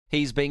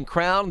He's been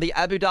crowned the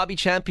Abu Dhabi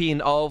champion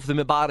of the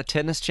Mubadala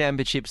Tennis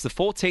Championships. The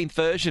 14th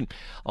version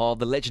of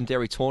the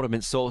legendary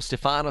tournament saw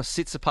Stefanos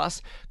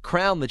Tsitsipas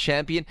crowned the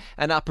champion.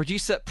 And our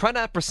producer,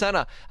 Pranav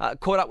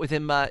caught up with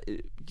him.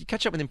 You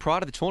catch up with him prior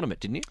to the tournament,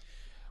 didn't you?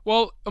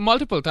 Well,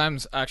 multiple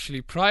times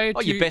actually. Prior to...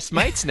 Oh, you're best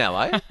mates now,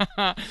 eh?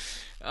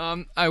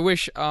 I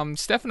wish.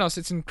 Stefanos,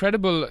 it's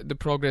incredible the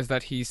progress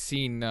that he's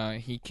seen.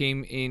 He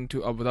came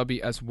into Abu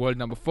Dhabi as world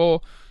number 4.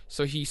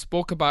 So he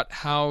spoke about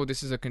how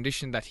this is a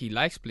condition that he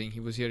likes playing.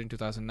 He was here in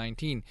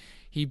 2019.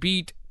 He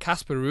beat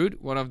Casper Ruud,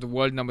 one of the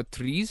world number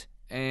 3s,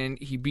 and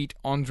he beat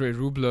Andrei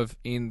Rublev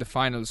in the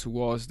finals, who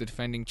was the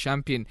defending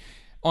champion.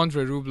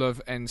 Andrei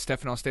Rublev and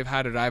Stefanos, they've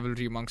had a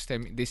rivalry amongst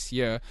them this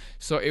year.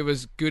 So it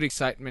was good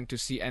excitement to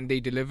see, and they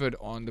delivered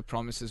on the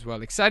promise as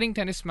well. Exciting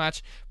tennis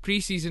match,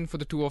 pre-season for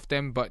the two of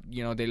them, but,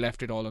 they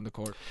left it all on the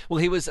court. Well,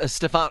 here is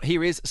Stefanos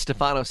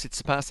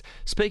Tsitsipas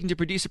speaking to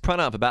producer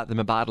Pranav about the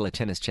Mubadala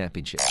Tennis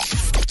Championship.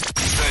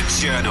 The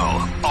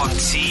Journal on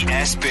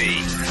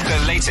TSB. The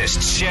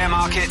latest share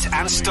market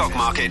and stock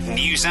market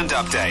news and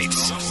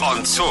updates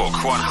on Talk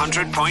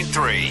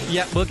 100.3.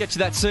 Yeah, we'll get to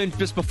that soon.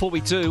 Just before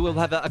we do, we'll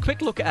have a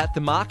quick look at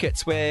the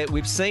markets where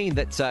we've seen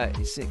that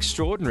it's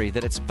extraordinary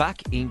that it's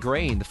back in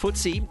green. The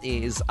FTSE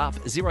is up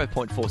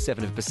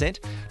 0.47%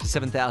 to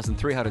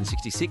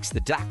 7,366. The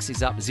DAX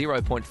is up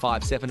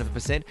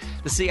 0.57%.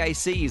 The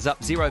CAC is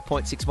up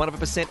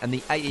 0.61%, and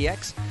the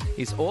AEX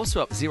is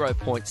also up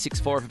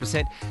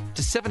 0.64%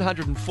 to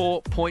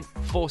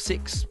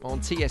 704.46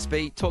 on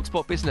TSB.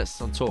 TalkSport Business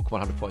on Talk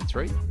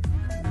 100.3.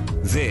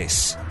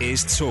 This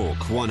is Talk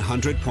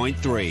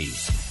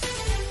 100.3.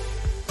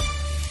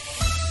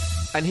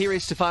 And here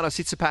is Stefanos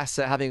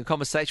Tsitsipas having a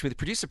conversation with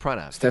producer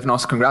Pranav.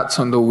 Stefanos, congrats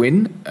on the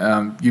win.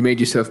 You made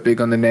yourself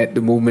big on the net.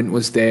 The movement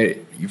was there.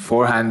 Your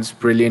forehand's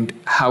brilliant.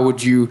 How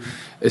would you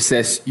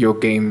assess your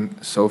game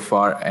so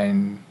far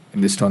in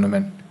this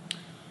tournament?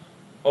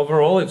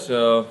 Overall, it's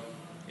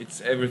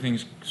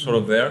everything's sort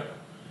of there.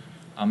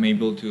 I'm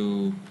able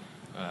to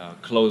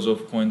close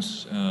off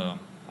points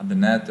at the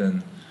net,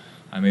 and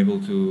I'm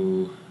able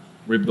to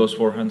rip those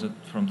forehands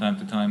from time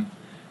to time.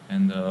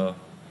 And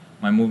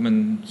my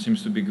movement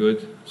seems to be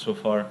good so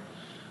far.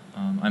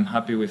 I'm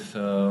happy with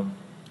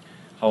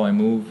how I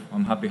move.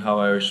 I'm happy how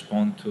I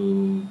respond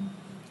to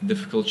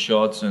difficult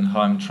shots and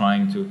how I'm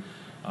trying to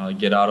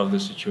get out of the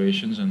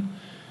situations. And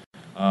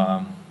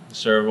the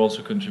serve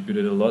also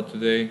contributed a lot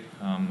today.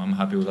 I'm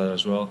happy with that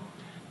as well.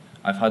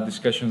 I've had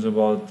discussions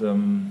about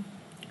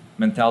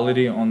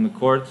mentality on the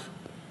court,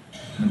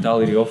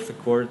 mentality off the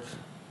court.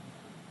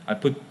 I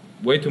put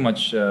way too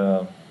much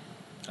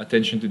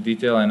attention to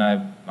detail, and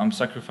I'm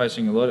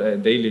sacrificing a lot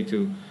daily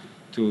to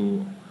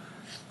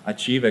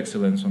achieve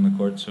excellence on the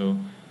court. So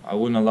I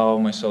wouldn't allow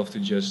myself to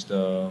just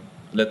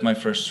let my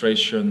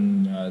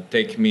frustration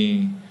take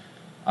me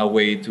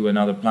away to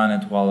another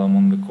planet while I'm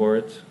on the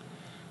court.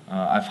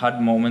 I've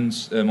had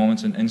moments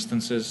and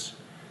instances,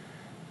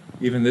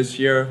 even this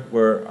year,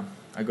 where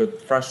I got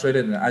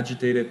frustrated and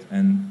agitated,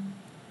 and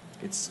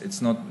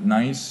it's not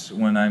nice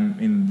when I'm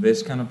in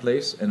this kind of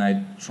place, and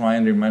I try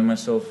and remind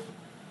myself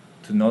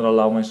to not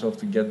allow myself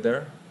to get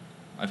there.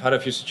 I've had a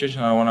few situations.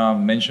 I don't want to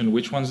mention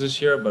which ones this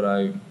year, but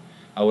I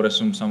would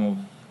assume some of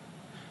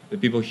the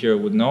people here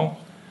would know.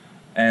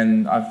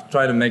 And I've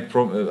tried to make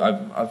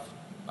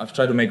I've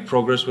tried to make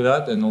progress with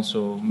that, and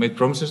also made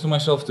promises to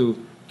myself to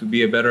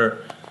be a better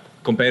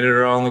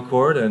competitor on the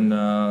court, and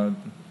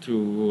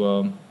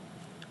to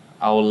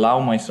I'll allow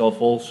myself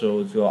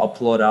also to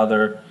applaud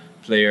other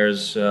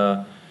players'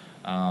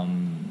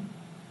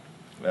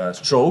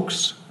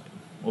 strokes.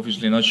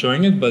 Obviously, not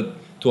showing it, but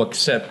to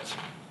accept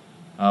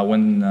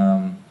when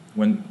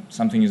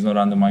something is not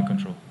under my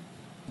control.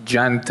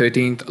 Jan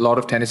 13th, a lot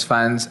of tennis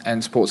fans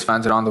and sports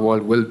fans around the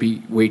world will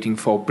be waiting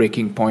for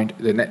Breaking Point,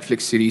 the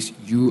Netflix series.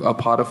 You are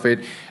part of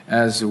it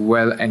as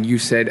well, and you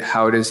said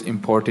how it is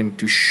important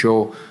to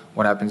show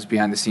what happens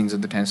behind the scenes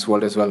of the tennis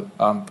world as well.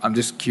 I'm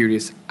just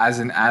curious, as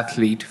an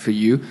athlete for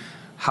you,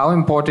 how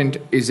important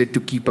is it to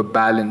keep a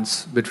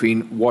balance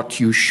between what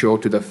you show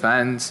to the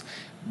fans,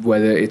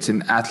 whether it's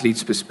an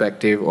athlete's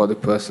perspective or the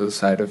personal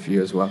side of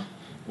you as well?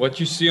 What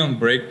you see on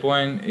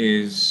Breakpoint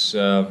is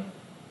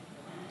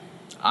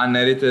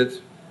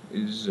unedited,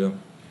 is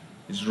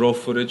raw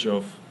footage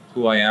of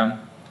who I am.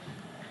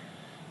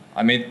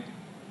 I made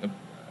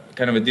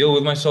kind of a deal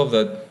with myself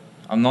that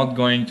I'm not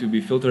going to be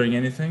filtering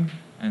anything,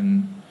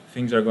 and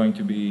things are going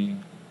to be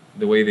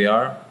the way they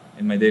are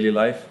in my daily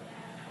life,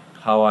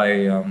 how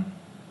I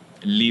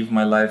live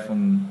my life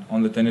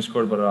on the tennis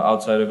court, but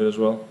outside of it as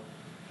well.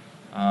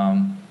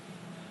 I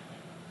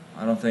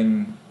don't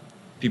think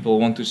people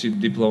want to see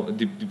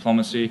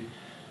diplomacy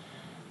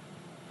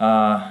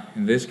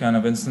in this kind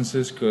of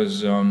instances,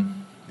 because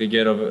they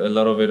get a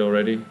lot of it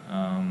already.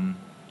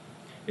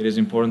 It is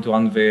important to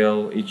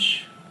unveil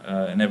each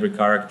and every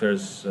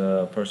character's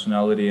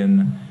personality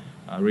and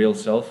real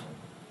self.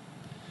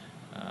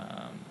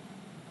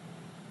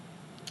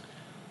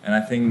 And I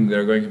think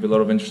there are going to be a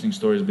lot of interesting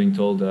stories being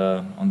told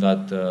on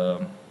that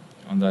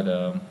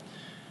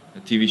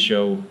TV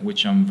show,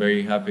 which I'm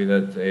very happy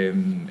that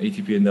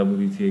ATP and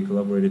WTA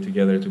collaborated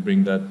together to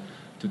bring that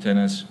to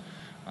tennis.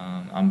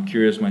 I'm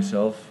curious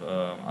myself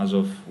as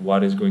of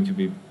what is going to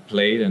be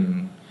played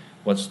and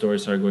what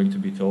stories are going to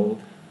be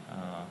told.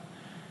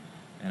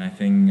 And I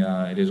think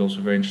it is also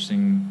very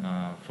interesting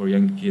for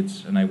young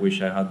kids, and I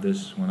wish I had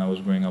this when I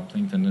was growing up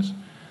playing tennis,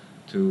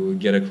 to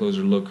get a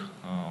closer look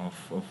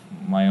of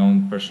my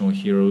own personal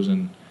heroes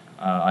and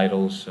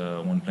idols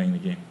when playing the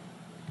game.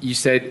 You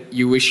said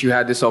you wish you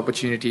had this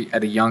opportunity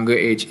at a younger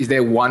age. Is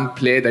there one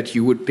player that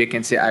you would pick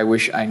and say, I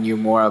wish I knew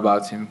more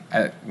about him,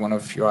 at one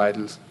of your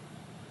idols?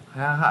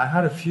 I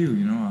had a few,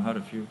 I had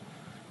a few.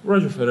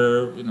 Roger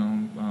Federer,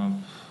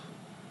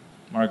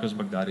 Marcos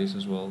Baghdadis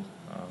as well,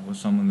 was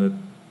someone that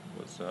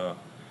was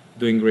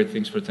doing great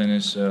things for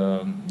tennis,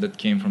 that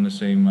came from the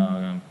same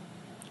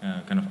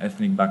kind of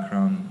ethnic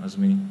background as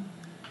me.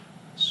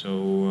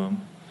 So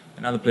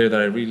another player that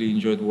I really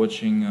enjoyed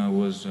watching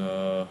was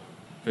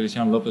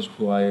Feliciano Lopez,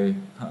 who I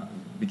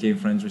became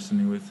friends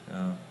recently with.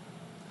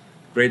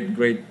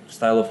 Great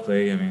style of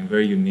play. I mean,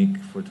 very unique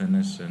for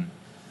tennis, and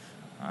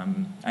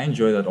I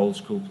enjoy that old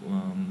school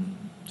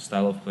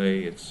style of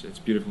play. It's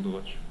beautiful to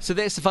watch. So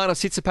there's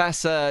Stefanos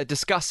Tsitsipas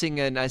discussing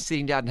and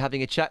sitting down and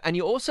having a chat. And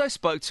you also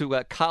spoke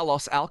to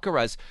Carlos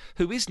Alcaraz,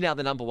 who is now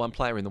the #1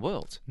 player in the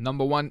world.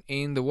 #1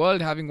 in the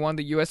world, having won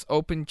the US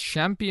Open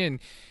champion.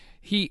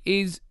 He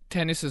is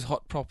tennis's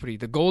hot property,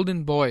 the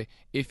golden boy,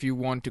 if you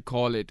want to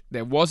call it.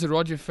 There was a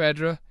Roger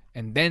Federer,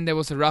 and then there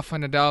was a Rafa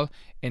Nadal,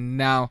 and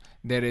now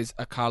there is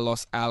a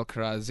Carlos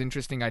Alcaraz.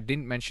 Interesting, I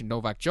didn't mention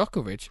Novak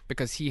Djokovic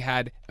because he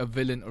had a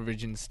villain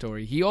origin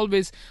story. He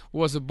always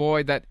was a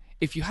boy that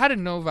if you had a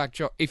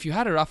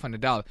Rafa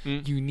Nadal,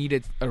 you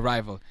needed a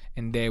rival,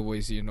 and there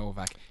was your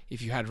Novak.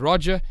 If you had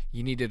Roger,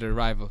 you needed a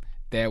rival.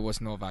 There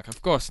was Novak.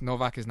 Of course,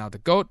 Novak is now the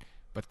GOAT,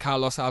 but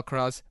Carlos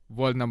Alcaraz,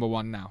 world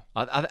 #1 now.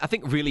 I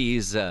think really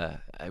is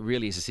a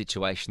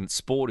situation that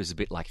sport is a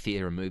bit like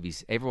theatre and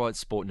movies. Everyone's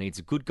sport needs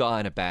a good guy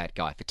and a bad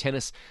guy. For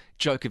tennis,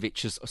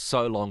 Djokovic has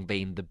so long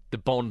been the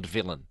Bond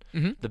villain,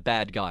 the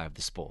bad guy of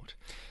the sport.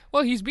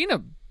 Well, he's been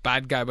a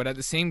bad guy, but at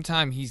the same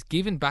time, he's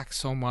given back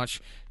so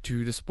much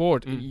to the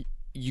sport.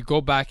 You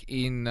go back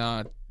in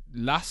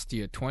last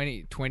year,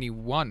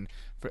 2021.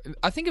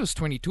 I think it was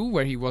 22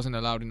 where he wasn't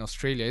allowed in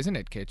Australia, isn't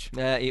it, Kitch?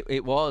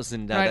 It was,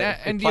 and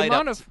and the played,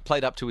 amount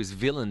played up to his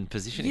villain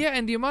positioning. Yeah,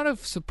 and the amount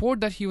of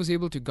support that he was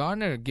able to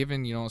garner,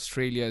 given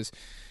Australia's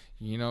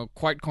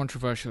quite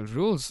controversial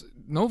rules.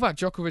 Novak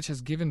Djokovic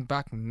has given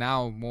back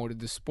now more to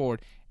the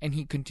sport, and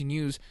he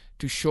continues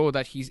to show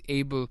that he's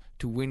able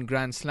to win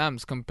Grand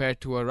Slams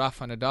compared to a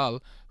Rafa Nadal,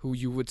 who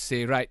you would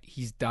say, right,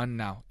 he's done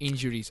now.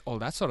 Injuries, all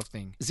that sort of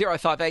thing.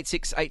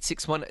 0586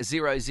 861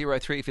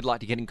 003 if you'd like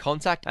to get in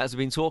contact. As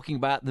we've been talking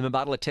about, the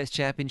Mubadala Test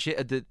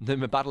Championship, the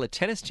Mubadala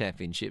Tennis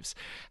Championships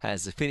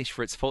has finished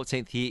for its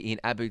 14th year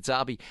in Abu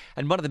Dhabi.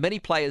 And one of the many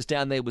players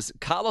down there was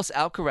Carlos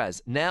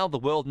Alcaraz, now the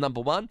world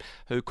 #1,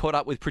 who caught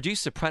up with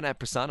producer Pranav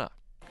Prasanna.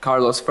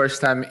 Carlos,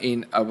 first time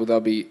in Abu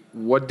Dhabi.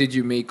 What did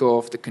you make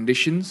of the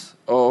conditions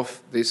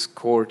of this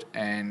court,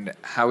 and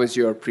how is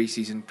your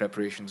pre-season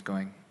preparations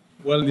going?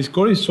 Well, this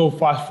court is so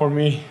fast for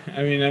me.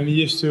 I mean, I'm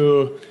used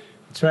to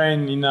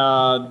train in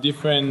a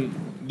different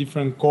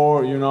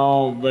court,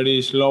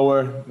 very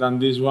slower than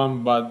this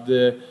one. But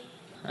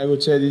I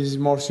would say this is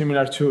more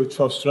similar to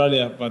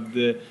Australia. But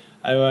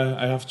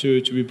I have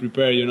to be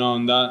prepared,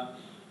 on that.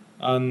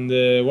 And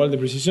well, the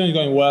pre-season is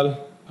going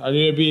well. A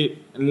little bit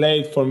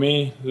late for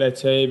me,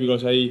 let's say,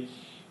 because I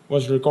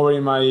was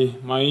recovering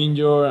my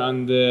injury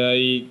and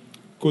I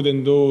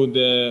couldn't do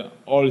the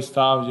all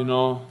stuff,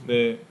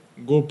 the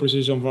good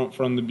precision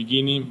from the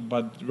beginning.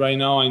 But right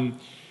now I'm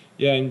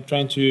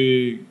trying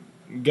to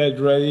get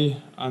ready,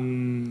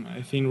 and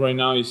I think right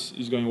now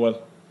it's going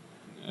well.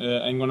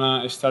 I'm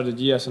gonna start the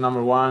year as a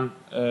 #1.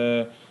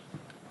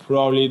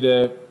 Probably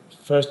the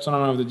first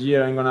tournament of the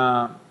year I'm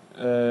gonna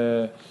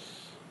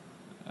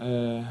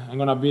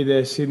be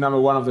the seed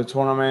 #1 of the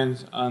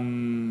tournament,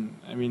 and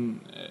I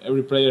mean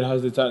every player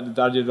has the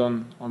target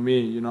on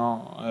me.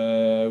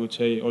 I would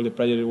say all the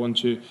players want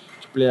to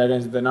play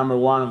against the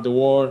 #1 of the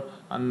world,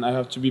 and I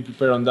have to be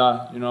prepared on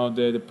that.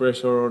 The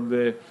pressure,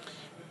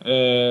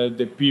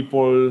 the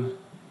people.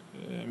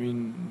 I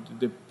mean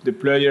the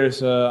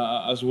players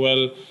as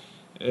well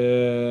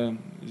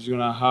is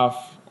gonna have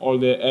all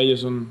the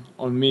eyes on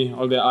me,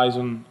 all the eyes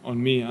on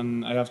me,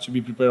 and I have to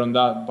be prepared on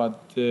that.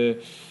 But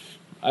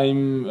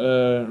I'm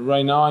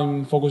right now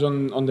I'm focused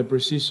on the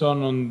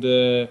precision, on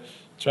the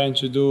trying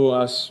to do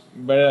as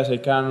better as I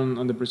can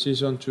on the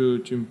precision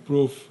to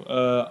improve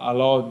a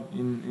lot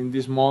in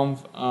this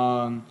month.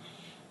 And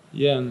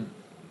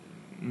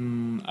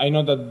I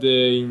know that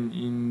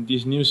in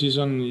this new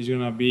season is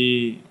gonna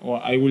be, or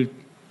I will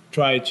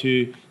try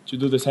to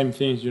do the same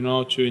things,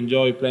 to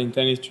enjoy playing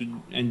tennis, to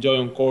enjoy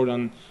on court,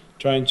 and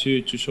trying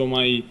to show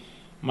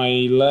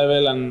my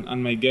level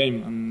and my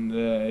game, and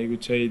I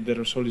would say the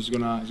result is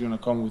gonna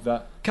come with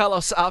that.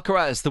 Carlos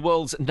Alcaraz, the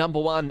world's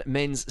 #1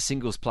 men's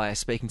singles player,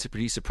 speaking to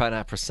producer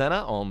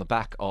Pranav on the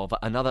back of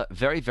another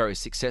very, very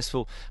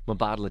successful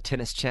Mubadala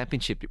tennis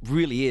championship. It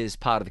really is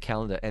part of the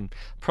calendar and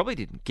probably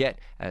didn't get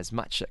as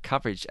much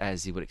coverage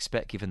as you would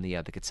expect given the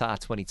Qatar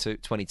 22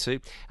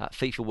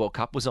 FIFA World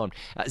Cup was on.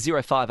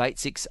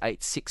 0586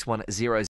 8610